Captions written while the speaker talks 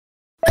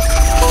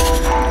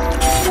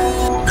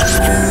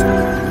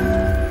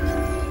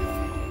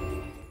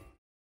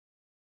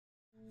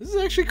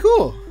actually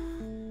cool.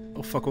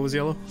 Oh fuck, what was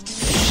yellow?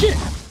 Shit!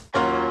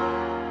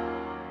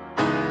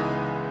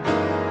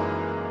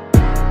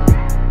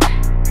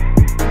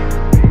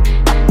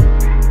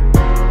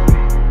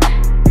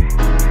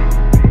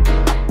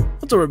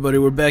 What's up everybody,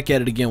 we're back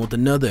at it again with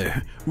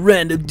another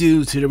Random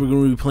Dudes. Today we're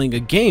going to be playing a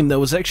game that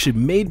was actually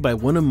made by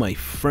one of my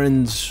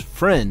friend's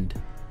friend.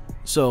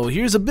 So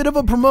here's a bit of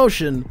a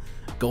promotion,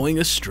 Going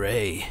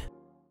Astray.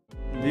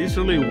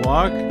 Leisurely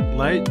walk,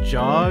 light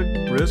jog,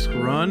 brisk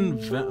run,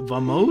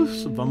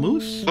 vamos?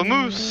 Vamos?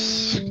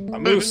 Vamoose!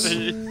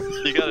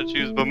 Vamoose. You gotta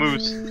choose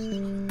vamoose.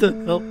 What the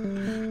hell?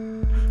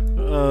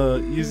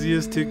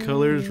 Easiest two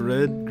colors,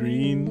 red,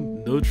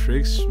 green, no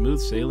tricks, smooth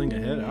sailing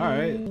ahead.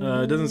 Alright.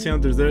 It doesn't seem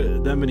like there's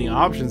that many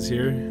options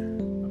here.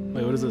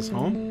 Wait, what is this,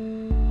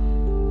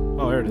 home?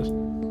 Oh, there it is.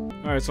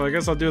 Alright, so I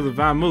guess I'll do the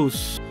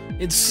vamoose.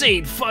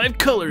 Insane 5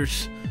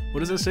 colors! What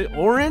does that say?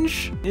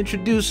 Orange?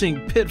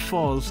 Introducing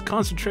pitfalls.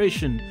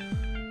 Concentration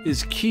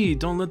is key.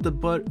 Don't let the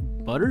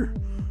butter?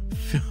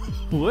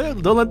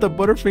 What? Don't let the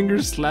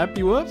butterfingers slap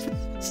you up?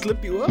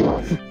 Slip you up?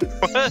 What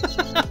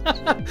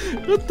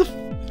the?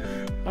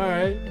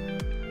 Alright.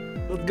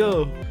 Let's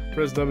go.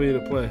 Press W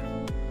to play.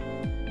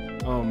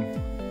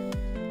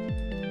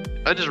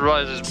 I just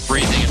realized there's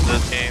breathing in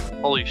this game.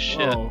 Holy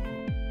shit. Oh.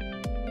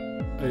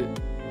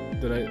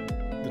 Did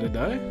I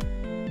die?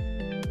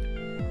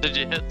 Did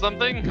you hit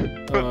something?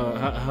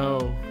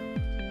 How?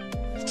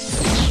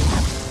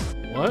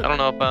 What? I don't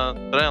know if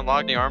did I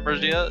unlock any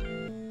armors yet?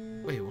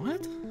 Wait,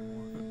 what?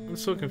 I'm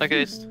so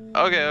confused.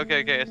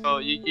 Okay. So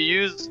you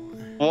use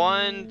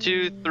 1,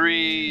 2,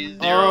 3, 0.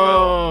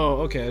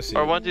 Oh, okay, I see.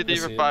 Or 1, 2, 3,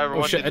 4, 5, or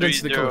 1, 2, 3, 0. I didn't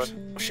see the colors.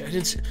 Oh shit, I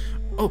didn't see.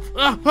 Oh,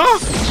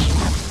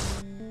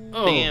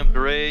 Oh. Damn,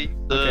 great.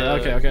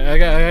 Okay. I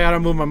gotta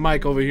move my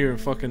mic over here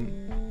and fucking.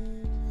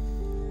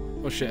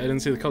 Oh shit, I didn't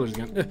see the colors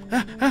again.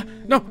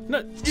 No.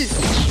 Damn it.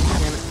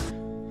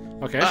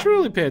 Okay, I should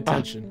really pay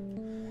attention.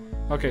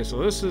 Okay, so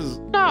this is.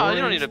 No, orange,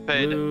 you don't need to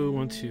pay. Blue,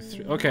 1, 2,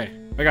 3. Okay,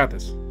 I got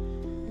this.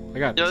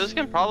 Yo, this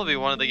can probably be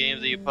one of the games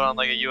that you put on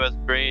like a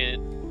USB,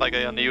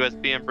 on the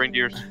USB and bring to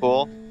your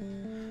school.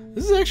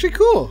 This is actually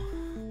cool.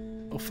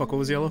 Oh fuck, what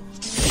was yellow?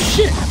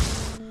 Shit!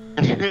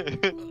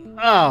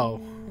 Oh.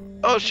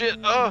 Oh shit,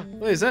 oh!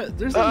 Wait,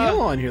 there's no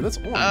yellow on here, that's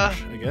orange,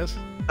 I guess.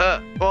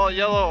 Well,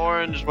 yellow,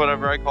 orange,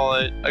 whatever I call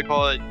it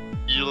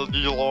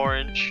yellow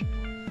orange.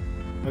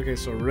 Okay,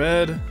 so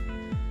red.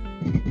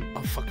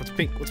 Oh fuck, what's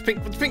pink? What's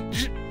pink?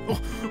 Shit. Oh,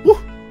 woo.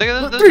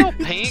 There's no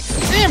pink.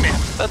 Damn it!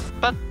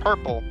 That's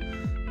purple.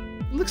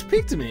 It looks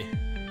pink to me.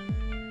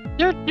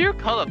 You're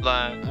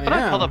colorblind. I am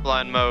am.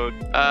 colorblind mode.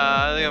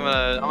 I think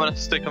I'm gonna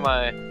stick to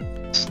my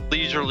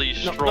leisurely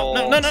stroll.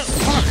 No.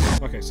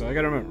 Fuck. Okay, so I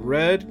gotta remember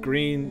red,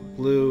 green,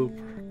 blue,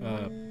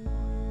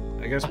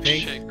 I guess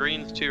pink. Shit,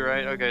 green's too,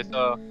 right? Okay,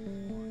 so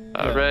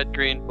Yeah. red,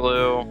 green,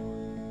 blue,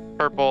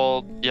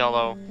 purple,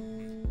 yellow.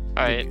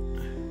 All right.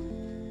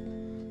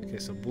 Okay,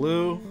 so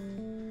blue.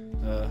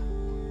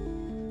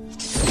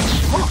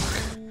 Fuck.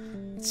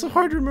 It's so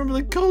hard to remember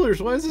the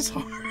colors. Why is this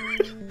hard?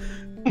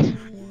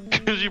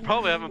 Because you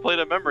probably haven't played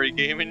a memory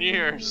game in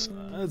years.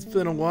 It's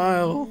been a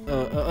while.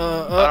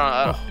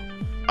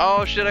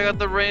 Oh shit! I got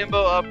the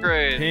rainbow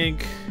upgrade.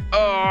 Pink.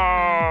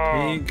 Oh.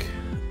 Pink.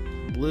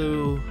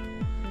 Blue.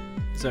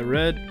 Is that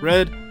red?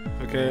 Red.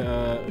 Okay.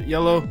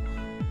 Yellow.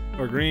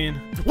 Or green.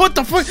 What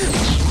the fuck?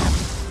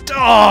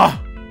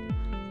 Ah!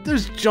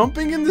 There's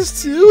jumping in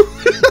this too?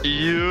 Are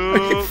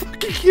you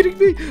fucking kidding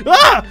me?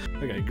 Ah!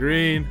 Okay,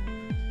 green.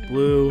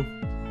 Blue.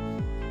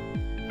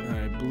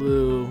 Alright,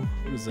 blue.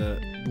 What is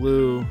that?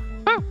 Blue.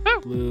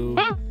 Blue.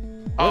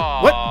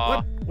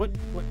 What? What?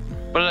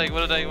 What did I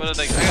got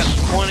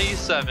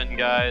 27,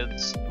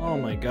 guys. Oh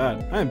my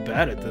god. I'm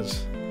bad at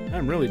this.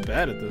 I'm really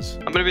bad at this.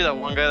 I'm gonna be that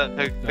one guy that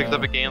picks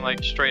up a game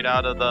like straight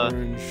out of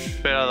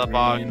the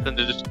box and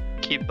to just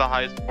keep the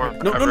high score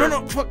forever.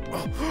 No, fuck.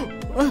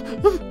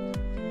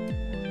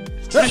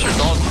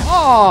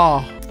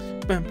 Oh!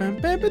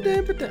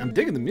 I'm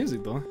digging the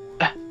music though.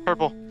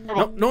 Purple.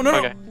 No.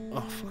 Okay.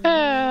 Oh,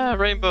 fuck.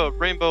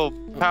 Rainbow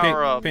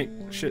power up. Pink.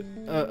 Shit.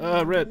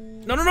 Red.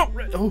 No.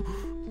 Red. Oh.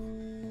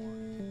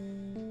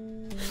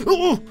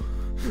 Oh.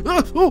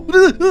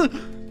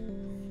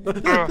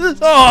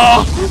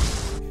 Oh.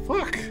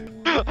 Fuck.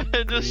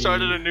 I just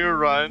started a new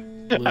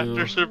run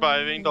after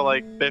surviving to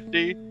like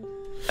 50,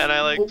 and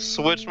I like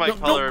switched my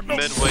color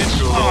midway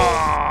through a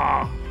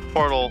little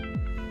portal.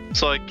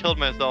 So I killed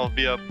myself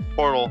via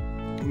portal.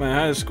 My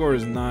highest score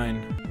is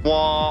 9.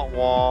 Wah.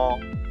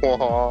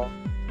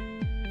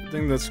 The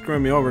thing that's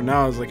screwing me over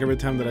now is like every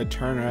time that I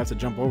turn I have to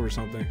jump over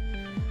something.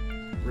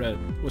 Red.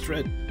 What's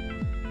red?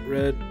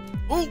 Red.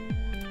 Oh!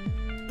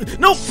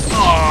 No!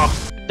 Oh!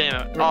 Damn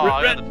it. Oh,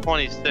 I got the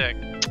 26.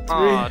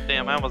 Oh,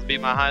 damn, I almost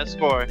beat my highest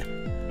score.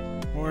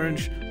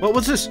 Orange.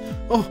 What's this?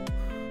 Oh!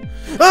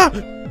 Ah!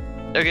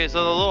 Okay,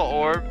 so the little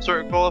orb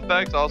circle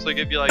effects also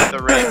give you like the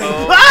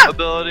rainbow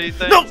ability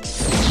thing. No!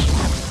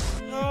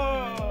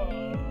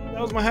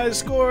 That was my highest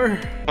score.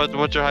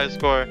 What's your highest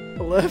score?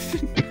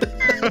 11.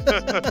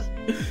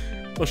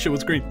 Oh shit,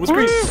 what's green? What's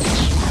green?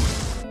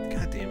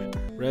 God damn it.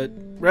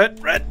 Red,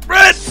 red, red,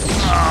 red!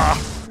 Ah!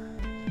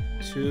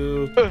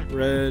 2,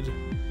 red,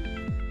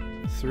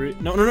 3.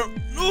 No, no, no, no!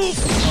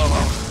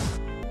 Oh.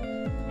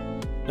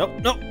 Nope,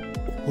 nope.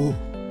 Ooh.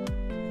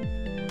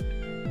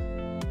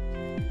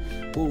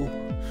 Ooh.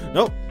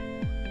 Nope.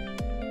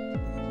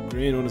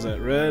 Green, what is that?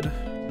 Red.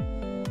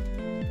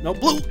 No,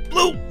 blue,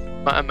 blue!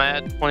 Am I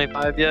at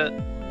 25 yet?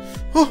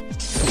 Oh!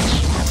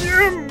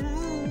 Damn!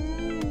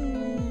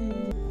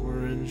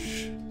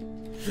 Orange.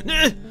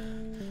 No!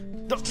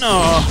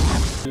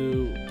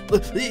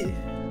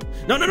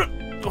 No, no, no!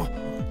 Oh.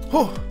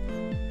 Oh.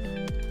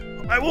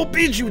 I will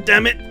beat you,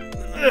 damn it!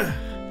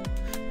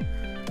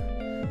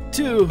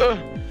 2.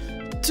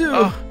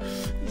 2.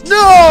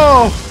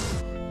 No!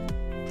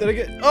 Did I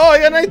get? Oh, I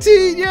got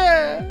 19.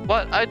 Yeah.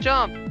 What? I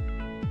jumped.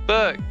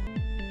 Look.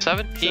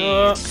 17.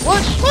 What?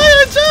 Why did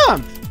I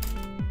jump?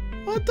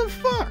 What the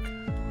fuck?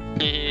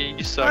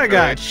 You suck. I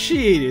got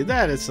cheated.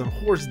 That is some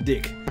horse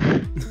dick.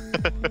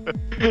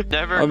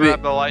 Never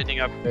grab the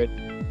lightning upgrade.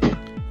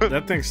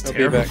 That thing's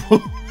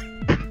terrible.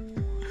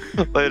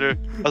 Later.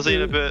 I'll see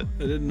you in a bit.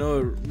 I didn't know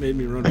it made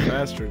me run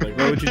faster. Like,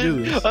 why would you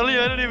do this? I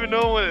don't even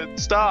know when it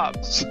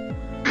stops.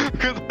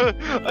 Cause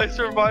I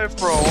survived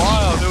for a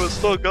while and it was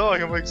still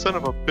going. I'm like, son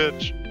of a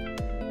bitch.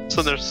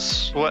 So they're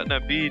sweating a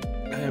bead.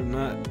 I am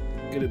not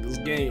good at this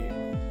game.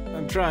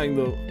 I'm trying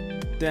though.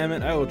 Damn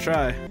it, I will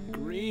try.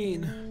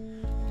 Green,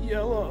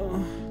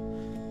 yellow,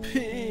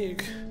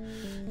 pink,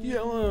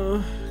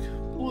 yellow,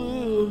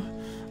 blue,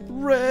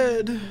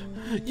 red,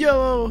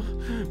 yellow,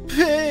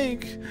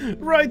 pink,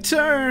 right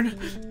turn,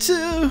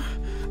 2,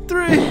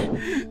 3,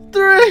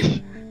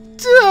 3,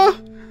 2,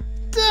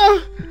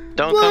 2.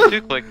 Don't come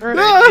too quick.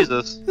 Right?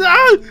 Jesus.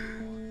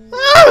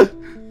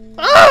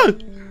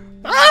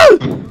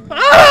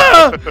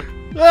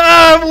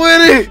 I'm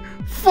winning!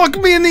 Fuck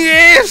me in the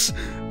ass!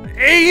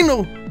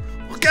 Anal!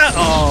 God.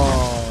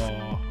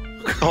 Oh.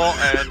 Oh,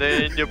 and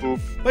then you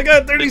boop. I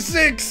got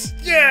 36!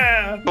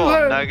 Yeah! Cool.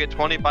 Now I get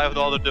 25 with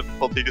all the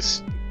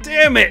difficulties.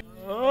 Damn it!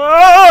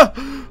 What?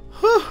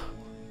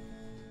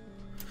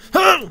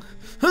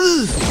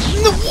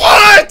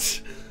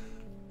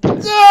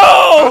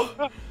 No!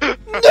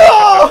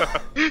 No!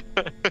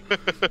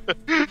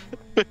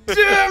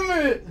 Damn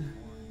it!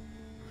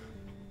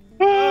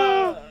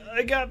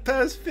 I got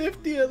past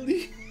 50 at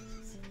least.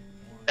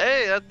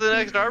 Hey, that's the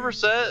next armor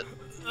set.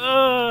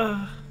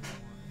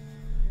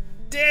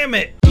 Damn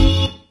it!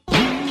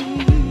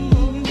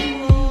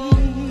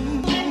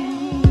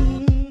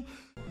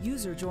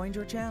 User joined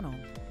your channel.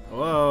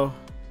 Hello.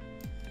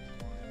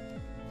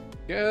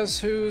 Guess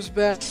who's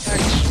back?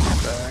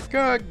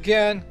 Back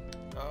again.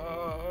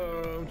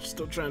 I'm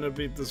still trying to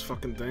beat this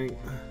fucking thing.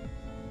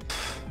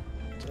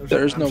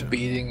 There's no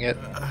beating it.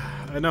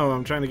 I know,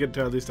 I'm trying to get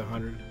to at least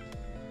 100.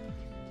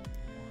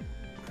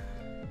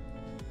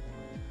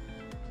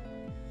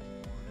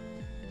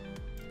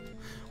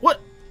 What?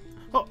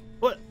 Oh,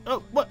 what?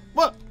 Oh, what?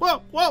 What?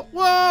 Whoa, whoa,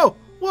 whoa!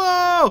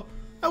 Whoa!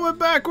 I went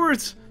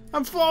backwards!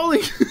 I'm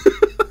falling!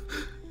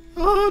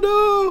 Oh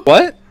no!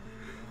 What?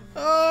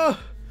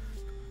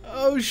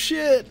 Oh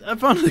shit! I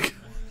found a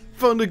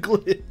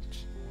glitch.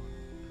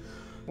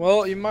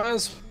 Well, you might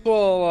as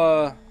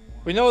well,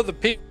 we know the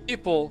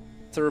people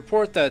to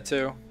report that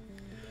to.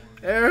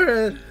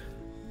 Aaron!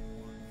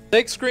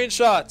 Take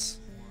screenshots.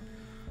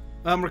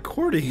 I'm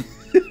recording.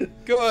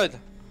 Good.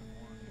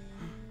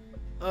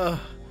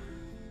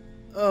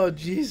 Oh,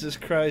 Jesus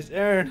Christ.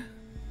 Aaron.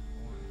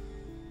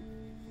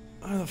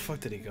 Where the fuck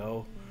did he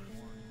go?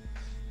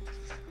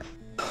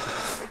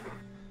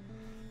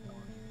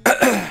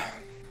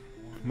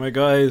 My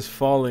guy is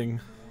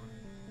falling.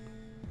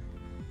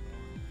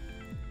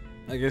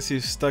 I guess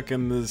he's stuck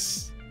in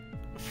this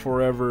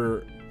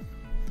forever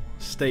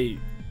state.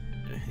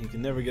 He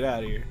can never get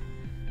out of here.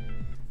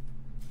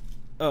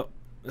 Oh,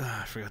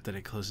 I forgot that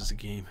it closes the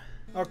game.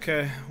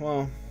 Okay,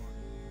 well,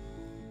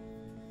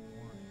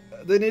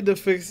 they need to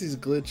fix these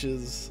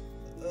glitches.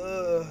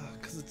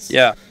 Cause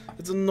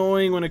it's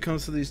annoying when it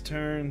comes to these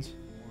turns.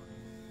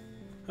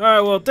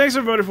 Alright, well, thanks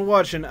everybody for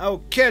watching.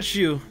 I'll catch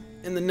you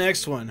in the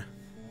next one.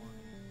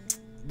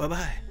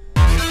 Bye-bye.